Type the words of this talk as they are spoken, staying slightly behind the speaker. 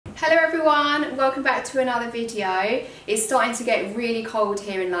Hello everyone, welcome back to another video. It's starting to get really cold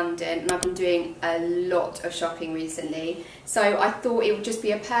here in London and I've been doing a lot of shopping recently. So I thought it would just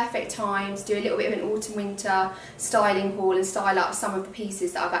be a perfect time to do a little bit of an autumn winter styling haul and style up some of the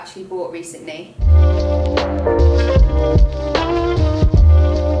pieces that I've actually bought recently.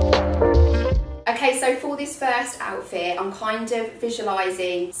 Okay, so for this first outfit, I'm kind of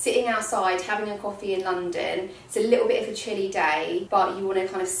visualising sitting outside, having a coffee in London. It's a little bit of a chilly day, but you want to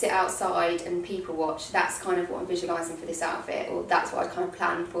kind of sit outside and people watch. That's kind of what I'm visualising for this outfit, or that's what I kind of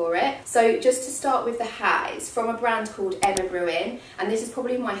planned for it. So just to start with the hat, it's from a brand called Emma Bruin, and this is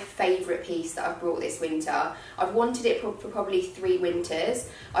probably my favourite piece that I've brought this winter. I've wanted it for probably 3 winters.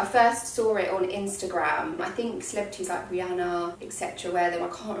 I first saw it on Instagram. I think celebrities like Rihanna, etc. wear them. I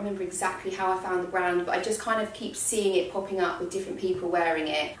can't remember exactly how I found the brand, but I just kind of keep seeing it popping up with different people wearing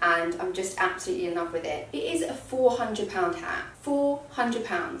it and I'm just absolutely in love with it. It is a £400 hat.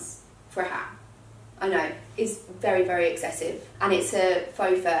 £400 for a hat. I know, it's very, very excessive. And it's a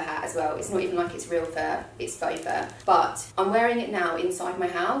faux fur hat as well. It's not even like it's real fur, it's faux fur. But I'm wearing it now inside my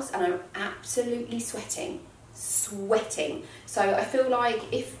house and I'm absolutely sweating. So I feel like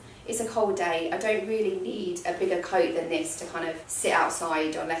if it's a cold day, I don't really need a bigger coat than this to kind of sit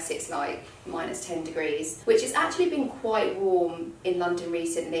outside unless it's like -10 degrees, which has actually been quite warm in London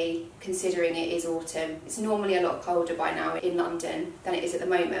recently considering it is autumn. It's normally a lot colder by now in London than it is at the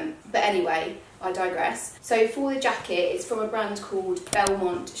moment. But anyway, I digress. So for the jacket, it's from a brand called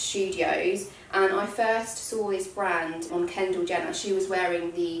Belmont Studios, and I first saw this brand on Kendall Jenner. She was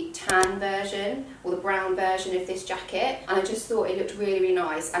wearing the tan version or the brown version of this jacket and I just thought it looked really, really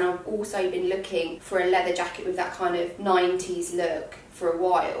nice. And I've also been looking for a leather jacket with that kind of 90s look for a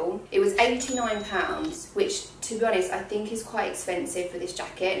while. It was £89, which to be honest I think is quite expensive for this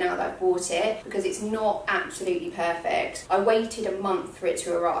jacket now that I've bought it, because it's not absolutely perfect. I waited a month for it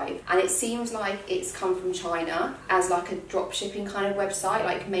to arrive and it seems like it's come from China as like a drop shipping kind of website,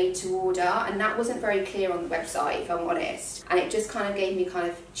 like made to order, and that wasn't very clear on the website if I'm honest, and it just kind of gave me kind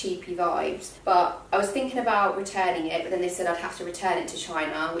of cheapy vibes. But I was thinking about returning it, but then they said I'd have to return it to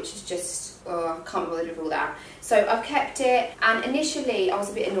China, which is just, I can't be bothered with all that. So I've kept it, and initially I was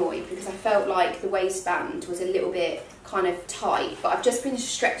a bit annoyed because I felt like the waistband was a little bit kind of tight, but I've just been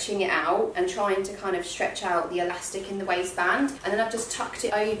stretching it out and trying to kind of stretch out the elastic in the waistband, and then I've just tucked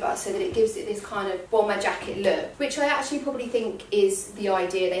it over so that it gives it this kind of bomber jacket look, which I actually probably think is the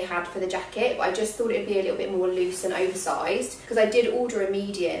idea they had for the jacket, but I just thought it'd be a little bit more loose and oversized because I did order a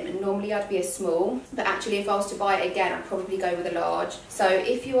medium and normally I'd be a small, but actually if I was to buy it again I'd probably go with a large. So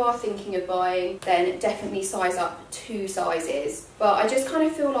if you are thinking of buying, then definitely size up 2 sizes. But I just kind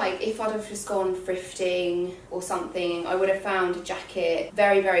of feel like if I'd have just gone thrifting or something, I would have found a jacket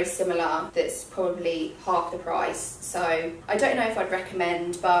very, very similar that's probably half the price. So I don't know if I'd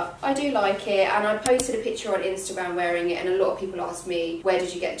recommend, but I do like it, and I posted a picture on Instagram wearing it and a lot of people asked me, where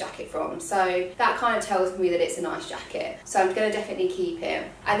did you get the jacket from? So that kind of tells me that it's a nice jacket. So I'm going to definitely keep it.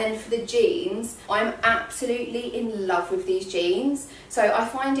 And then for the jeans, I'm absolutely in love with these jeans. So I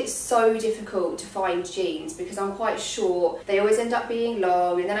find it so difficult to find jeans because I'm quite short. They always end up being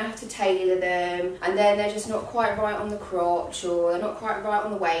long and then I have to tailor them, and then they're just not quite right on the crotch, or they're not quite right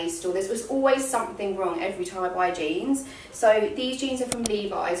on the waist, or there's always something wrong every time I buy jeans. So these jeans are from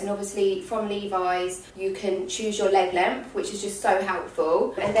Levi's, and obviously from Levi's you can choose your leg length, which is just so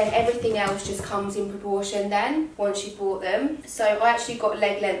helpful, and then everything else just comes in proportion then once you've bought them. So I actually got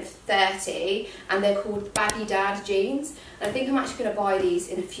leg length 30 and they're called Baggy Dad jeans, and I think I'm actually going to buy these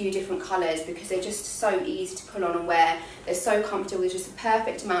in a few different colours because they're just so easy to pull on and wear. They're so comfortable, there's just a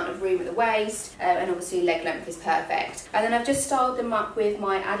perfect amount of room at the waist, and obviously leg length is perfect. And then I've just styled them up with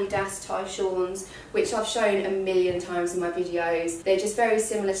my Adidas tie shawns, which I've shown a million times in my videos. They're just very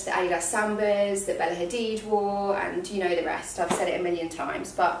similar to the Adidas Sambas that Bella Hadid wore, and you know the rest. I've said it a million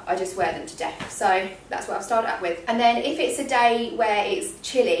times, but I just wear them to death. So that's what I've styled up with. And then if it's a day where it's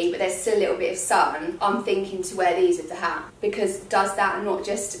chilly but there's still a little bit of sun, I'm thinking to wear these with the hat, because does that not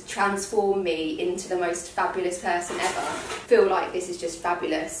just transform me into the most fabulous person ever? I feel like this is just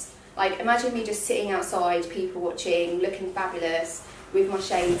fabulous. Like, imagine me just sitting outside, people watching, looking fabulous with my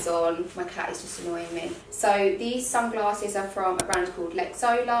shades on. My cat is just annoying me. So these sunglasses are from a brand called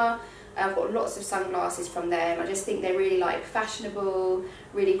Lexola. I've got lots of sunglasses from them. I just think they're really like fashionable,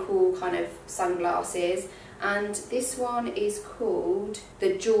 really cool kind of sunglasses. And this one is called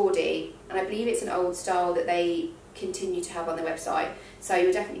the Geordie, and I believe it's an old style that they continue to have on their website, so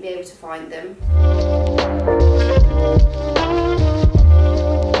you'll definitely be able to find them.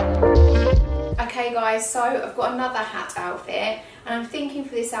 Okay, Okay guys, so I've got another hat outfit, and I'm thinking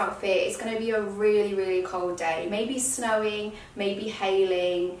for this outfit it's going to be a really cold day. Maybe snowing, maybe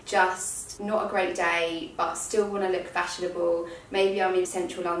hailing, just not a great day, but still want to look fashionable. Maybe I'm in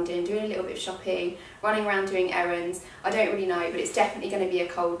central London doing a little bit of shopping, running around doing errands. I don't really know, but it's definitely going to be a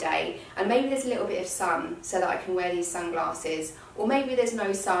cold day. And maybe there's a little bit of sun so that I can wear these sunglasses. Or maybe there's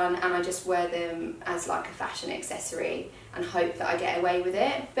no sun and I just wear them as like a fashion accessory and hope that I get away with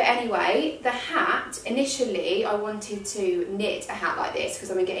it. But anyway, the hat, initially I wanted to knit a hat like this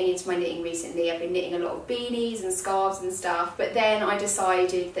because I've been getting into my knitting recently. I've been knitting a lot of beanies and scarves and stuff, but then I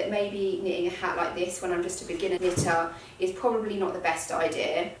decided that maybe knitting a hat like this when I'm just a beginner knitter is probably not the best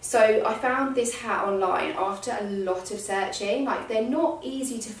idea. So I found this hat online after a lot of searching. Like, they're not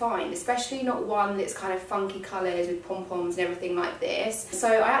easy to find, especially not one that's kind of funky colours with pom-poms and everything like this. So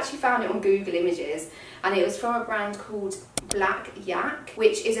I actually found it on Google Images, and it was from a brand called Black Yak,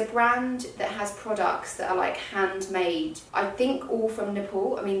 which is a brand that has products that are like handmade, I think all from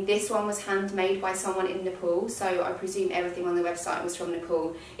Nepal. I mean, this one was handmade by someone in Nepal, so I presume everything on the website was from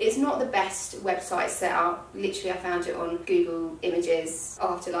Nepal. It's not the best website set up. Literally I found it on Google Images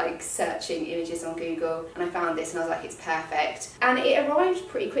after like searching images on Google, and I found this and I was like, it's perfect. And it arrived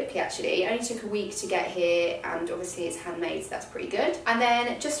pretty quickly actually. It only took a week to get here, and obviously it's handmade, so that's pretty good. And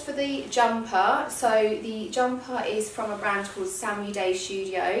then just for the jumper, so the jumper is from a brand called Samu Day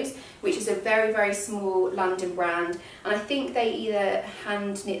Studios, which is a very small London brand, and I think they either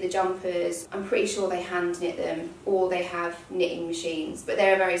hand knit the jumpers, I'm pretty sure they hand knit them, or they have knitting machines, but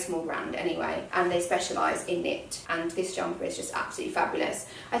they're a very small brand anyway, and they specialise in knit, and this jumper is just absolutely fabulous.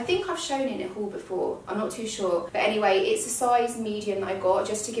 I think I've shown it in a haul before, I'm not too sure, but anyway, it's a size medium that I got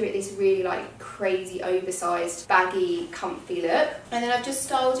just to give it this really like crazy oversized baggy comfy look. And then I've just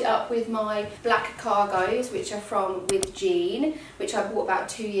styled it up with my black cargos, which are from With Jean, which I bought about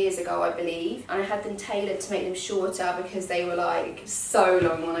 2 years ago I believe, and I had them tailored to make them shorter because they were like so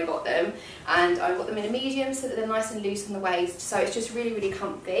long when I got them, and I got them in a medium so that they're nice and loose on the waist, so it's just really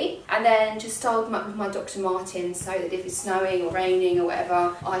comfy. And then just styled them up with my Dr. Martens so that if it's snowing or raining or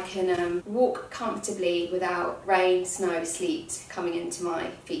whatever, I can walk comfortably without rain, snow, sleet coming into my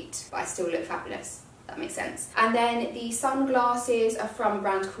feet, but I still look fabulous. That makes sense. And then the sunglasses are from a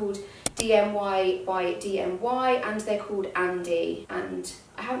brand called DMY by DMY, and they're called Andy, and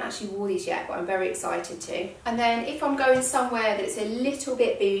I haven't actually wore these yet, but I'm very excited to. And then if I'm going somewhere that's a little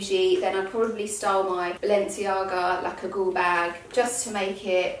bit bougie, then I'd probably style my Balenciaga like a ghoul bag, just to make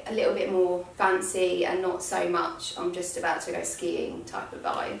it a little bit more fancy and not so much I'm just about to go skiing type of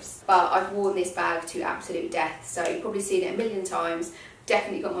vibes. But I've worn this bag to absolute death, so you've probably seen it a million times.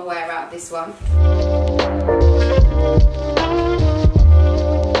 Definitely got my wear out of this one.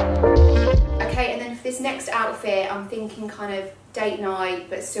 Okay, and then for this next outfit, I'm thinking kind of date night,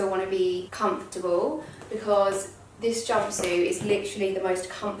 but still want to be comfortable, because this jumpsuit is literally the most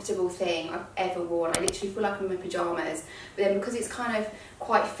comfortable thing I've ever worn. I literally feel like I'm in my pyjamas, but then because it's kind of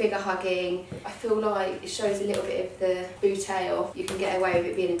quite figure hugging, I feel like it shows a little bit of the bootay off. You can get away with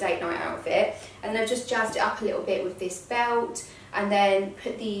it being a date night outfit. And then I've just jazzed it up a little bit with this belt, and then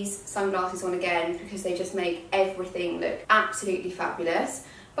put these sunglasses on again because they just make everything look absolutely fabulous.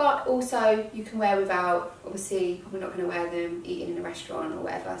 But also you can wear without, obviously probably not going to wear them eating in a restaurant or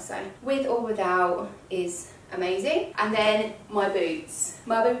whatever, so with or without is amazing. And then my boots.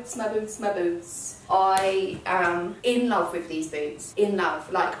 My boots. I am in love with these boots. In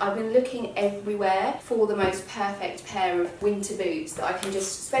love. Like, I've been looking everywhere for the most perfect pair of winter boots that I can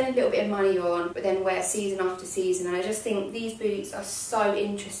just spend a little bit of money on, but then wear season after season. And I just think these boots are so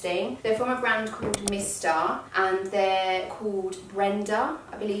interesting. They're from a brand called Mr. and they're called Brenda,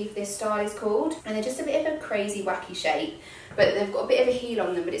 I believe this style is called. And they're just a bit of a crazy wacky shape, but they've got a bit of a heel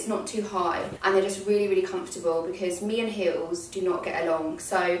on them, but it's not too high, and they're just really comfortable because me and heels do not get along.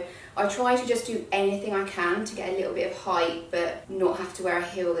 So I try to just do anything I can to get a little bit of height, but not have to wear a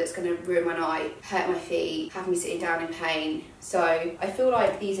heel that's going to ruin my night, hurt my feet, have me sitting down in pain. So I feel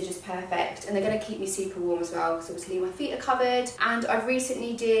like these are just perfect, and they're going to keep me super warm as well, because obviously my feet are covered. And I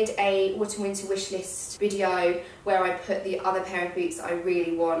recently did a autumn winter wish list video where I put the other pair of boots that I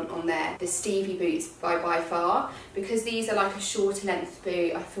really want on there, the Stevie boots by Far, because these are like a shorter length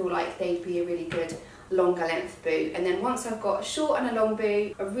boot. I feel like they'd be a really good longer length boot. And then once I've got a short and a long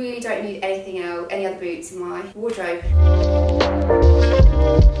boot, I really don't need anything else, any other boots in my wardrobe.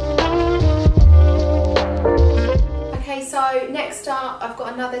 Okay, so next next up, I've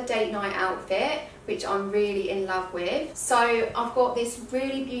got another date night outfit, which I'm really in love with. So I've got this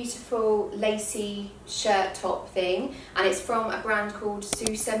really beautiful lacy shirt top thing, and it's from a brand called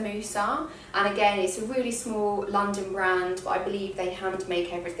Susa Musa. And again, it's a really small London brand, but I believe they hand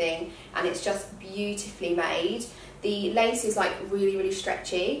make everything, and it's just beautifully made. The lace is like really, really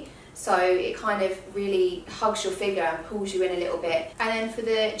stretchy, so it kind of really hugs your figure and pulls you in a little bit. And then for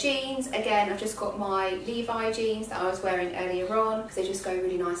the jeans, again, I've just got my Levi jeans that I was wearing earlier on, because they just go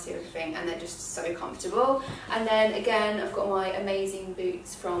really nicely with everything and they're just so comfortable. And then again, I've got my amazing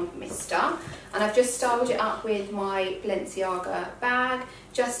boots from Mr. And I've just styled it up with my Balenciaga bag,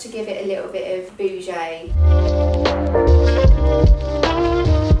 just to give it a little bit of bougie.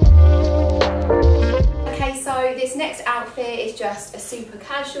 Okay, so this next outfit is just a super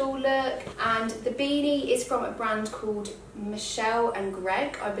casual look, and the beanie is from a brand called Michelle and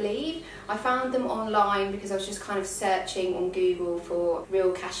Greg, I believe. I found them online because I was just kind of searching on Google for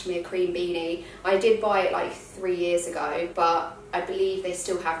real cashmere cream beanie. I did buy it like 3 years ago, but I believe they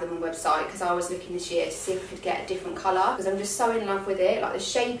still have them on the website, because I was looking this year to see if I could get a different colour, because I'm just so in love with it. Like, the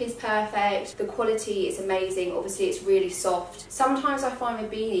shape is perfect, the quality is amazing, obviously it's really soft. Sometimes I find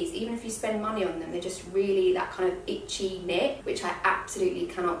with beanies, even if you spend money on them, they're just really that kind of itchy knit, which I absolutely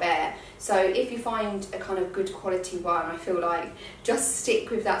cannot bear. So if you find a kind of good quality one, I feel like just stick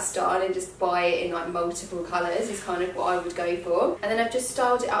with that style and just buy it in like multiple colours is kind of what I would go for. And then I've just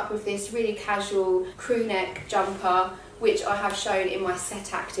styled it up with this really casual crew neck jumper, which I have shown in my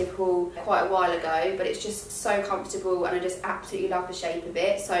Set Active haul quite a while ago, but it's just so comfortable and I just absolutely love the shape of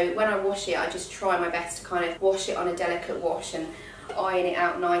it. So when I wash it, I just try my best to kind of wash it on a delicate wash and iron it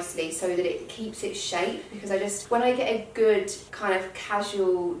out nicely so that it keeps its shape, because I just, when I get a good kind of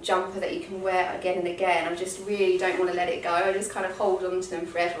casual jumper that you can wear again and again, I just really don't want to let it go. I just kind of hold on to them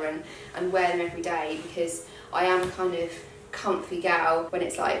forever and wear them every day, because I am kind of comfy gal when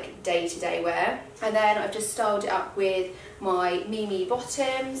it's like day-to-day wear. And then I've just styled it up with my Mimi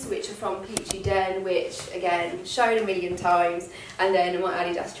bottoms, which are from Peachy Den, which again, shown a million times, and then my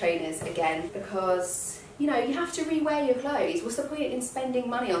Adidas trainers again, because you know, you have to rewear your clothes. What's the point in spending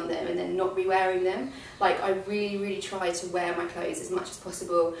money on them and then not re-wearing them? Like, I really try to wear my clothes as much as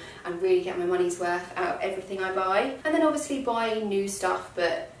possible and really get my money's worth out of everything I buy. And then obviously buy new stuff,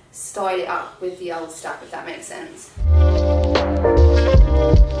 but style it up with the old stuff, if that makes sense.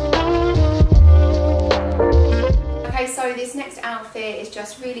 Okay, so this next outfit is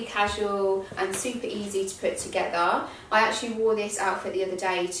just really casual and super easy to put together. I actually wore this outfit the other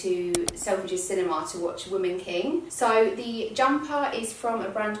day to Selfridges Cinema to watch Woman King. So the jumper is from a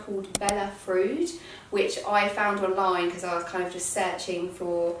brand called Bella Fruit, which I found online because I was kind of just searching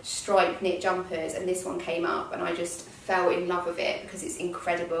for striped knit jumpers, and this one came up and I just fell in love with it because it's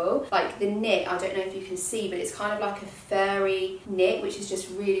incredible. Like, the knit, I don't know if you can see, but it's kind of like a furry knit, which is just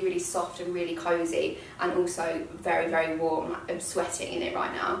really soft and really cozy, and also very warm. I'm sweating in it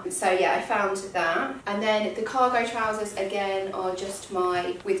right now. So yeah, I found that. And then the cargo trousers again are just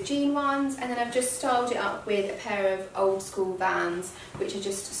my with jean ones, and then I've just styled it up with a pair of old school Vans, which are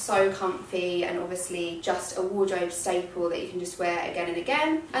just so comfy and obviously just a wardrobe staple that you can just wear again and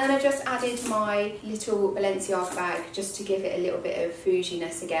again. And then I've just added my little Balenciaga bag just to give it a little bit of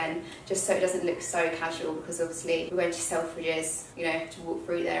bouginess again, just so it doesn't look so casual, because obviously we're going to Selfridges, you know, to walk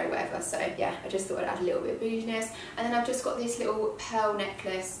through there or whatever. So yeah, I just thought I'd add a little bit of bouginess. And then I've just got this little pearl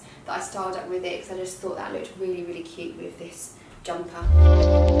necklace that I styled up with it because I just thought that looked really cute with this jumper.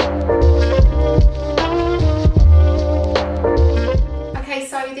 Okay,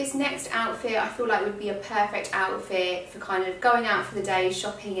 so this next outfit I feel like would be a perfect outfit for kind of going out for the day,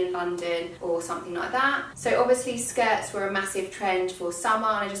 shopping in London or something like that. So obviously skirts were a massive trend for summer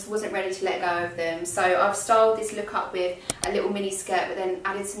and I just wasn't ready to let go of them. So I've styled this look up with a little mini skirt but then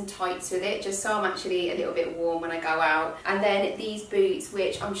added some tights with it, just so I'm actually a little bit warm when I go out. And then these boots,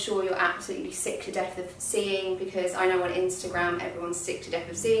 which I'm sure you're absolutely sick to death of seeing, because I know on Instagram everyone's sick to death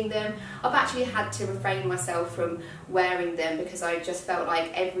of seeing them. I've actually had to refrain myself from wearing them because I just felt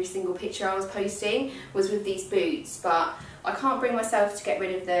like every single picture I was posting was with these boots, but I can't bring myself to get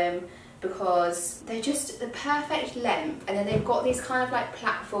rid of them because they're just the perfect length, and then they've got this kind of like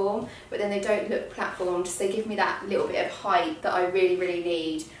platform, but then they don't look platformed, so they give me that little bit of height that I really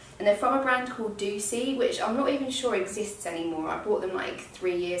need. And they're from a brand called Ducey, which I'm not even sure exists anymore. I bought them like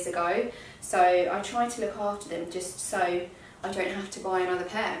 3 years ago, so I try to look after them just so I don't have to buy another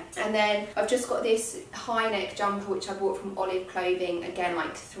pair. And then I've just got this high neck jumper which I bought from Olive Clothing, again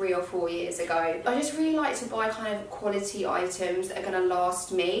like 3 or 4 years ago. I just really like to buy kind of quality items that are going to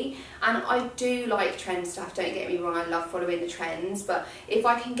last me, and I do like trend stuff, don't get me wrong, I love following the trends, but if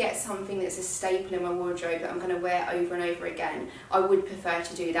I can get something that's a staple in my wardrobe that I'm going to wear over and over again, I would prefer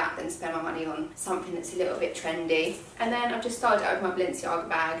to do that than spend my money on something that's a little bit trendy. And then I've just started out with my Balenciaga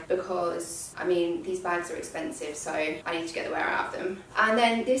bag because, I mean, these bags are expensive, so I need to get the wear out of them. And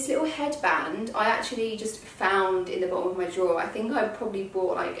then this little headband I actually just found in the bottom of my drawer. I think I probably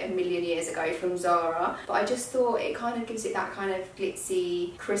bought like a million years ago from Zara, but I just thought it kind of gives it that kind of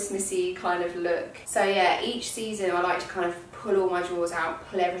glitzy, Christmassy kind of look. So yeah, each season I like to kind of pull all my drawers out,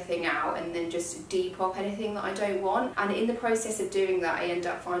 pull everything out, and then just depop anything that I don't want. And in the process of doing that, I end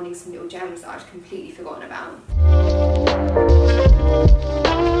up finding some little gems that I'd completely forgotten about.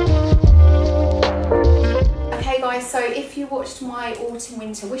 Okay guys, so if you watched my autumn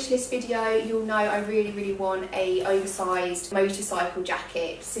winter wishlist video, you'll know I really want a oversized motorcycle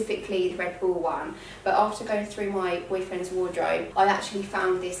jacket, specifically the Red Bull one. But after going through my boyfriend's wardrobe, I actually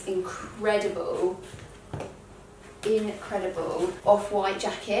found this incredible off-white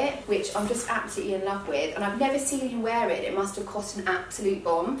jacket, which I'm just absolutely in love with, and I've never seen him wear it. It must have cost an absolute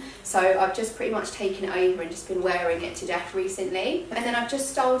bomb, so I've just pretty much taken it over and just been wearing it to death recently. And then I've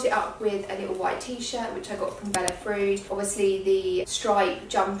just styled it up with a little white t-shirt which I got from Bella Fruit. Obviously the stripe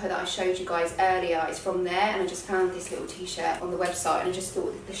jumper that I showed you guys earlier is from there, and I just found this little t-shirt on the website, and I just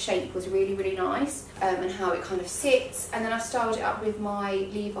thought that the shape was really nice, and how it kind of sits. And then I've styled it up with my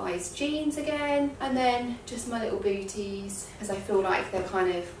Levi's jeans again, and then just my little booties, as I feel like they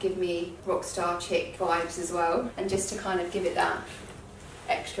kind of give me rockstar chick vibes as well, and just to kind of give it that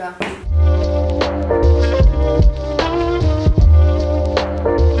extra.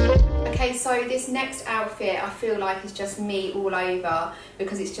 Okay, so this next outfit I feel like is just me all over,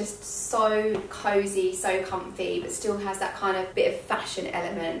 because it's just so cozy, so comfy, but still has that kind of bit of fashion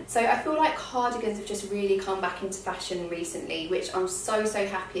element. So I feel like cardigans have just really come back into fashion recently, which I'm so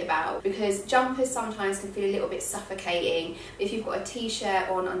happy about, because jumpers sometimes can feel a little bit suffocating. If you've got a t-shirt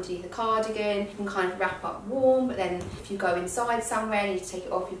on underneath a cardigan, you can kind of wrap up warm, but then if you go inside somewhere and you need to take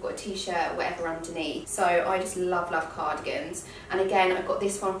it off, you've got a t-shirt or whatever underneath. So I just love cardigans. And again, I got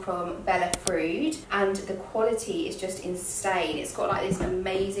this one from Bella Fruit, and the quality is just insane. It's got like this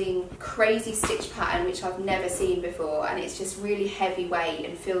amazing crazy stitch pattern which I've never seen before, and it's just really heavyweight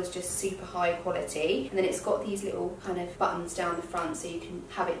and feels just super high quality. And then it's got these little kind of buttons down the front, so you can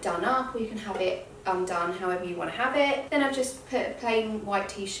have it done up or you can have it undone, however you want to have it. Then I've just put a plain white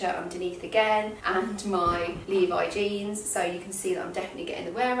t-shirt underneath again, and my Levi jeans, so you can see that I'm definitely getting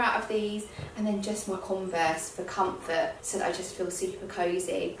the wear out of these. And then just my Converse for comfort, so that I just feel super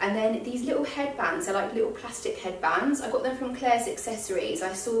cozy. And then these little headbands, they're like little plastic headbands. I got them from Claire's Accessories.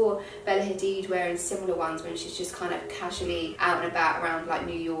 I saw Bella Hadid wearing similar ones when she's just kind of casually out and about around like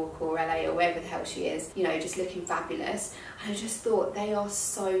New York or LA or wherever the hell she is, you know, just looking fabulous. And I just thought they are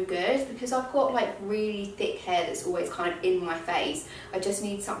so good, because I've got like really thick hair that's always kind of in my face. I just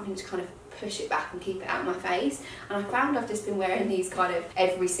need something to kind of push it back and keep it out of my face, and I found I've just been wearing these kind of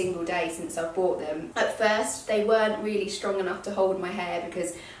every single day since I've bought them. At first they weren't really strong enough to hold my hair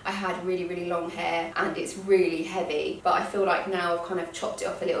because I had really long hair and it's really heavy, but I feel like now I've kind of chopped it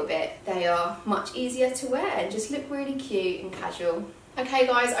off a little bit. They are much easier to wear and just look really cute and casual. Okay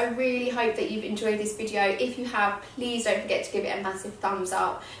guys, I really hope that you've enjoyed this video. If you have, please don't forget to give it a massive thumbs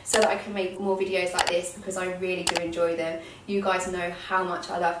up so that I can make more videos like this, because I really do enjoy them. You guys know how much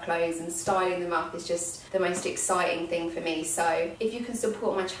I love clothes, and styling them up is just the most exciting thing for me. So if you can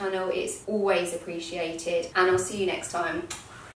support my channel, it's always appreciated, and I'll see you next time.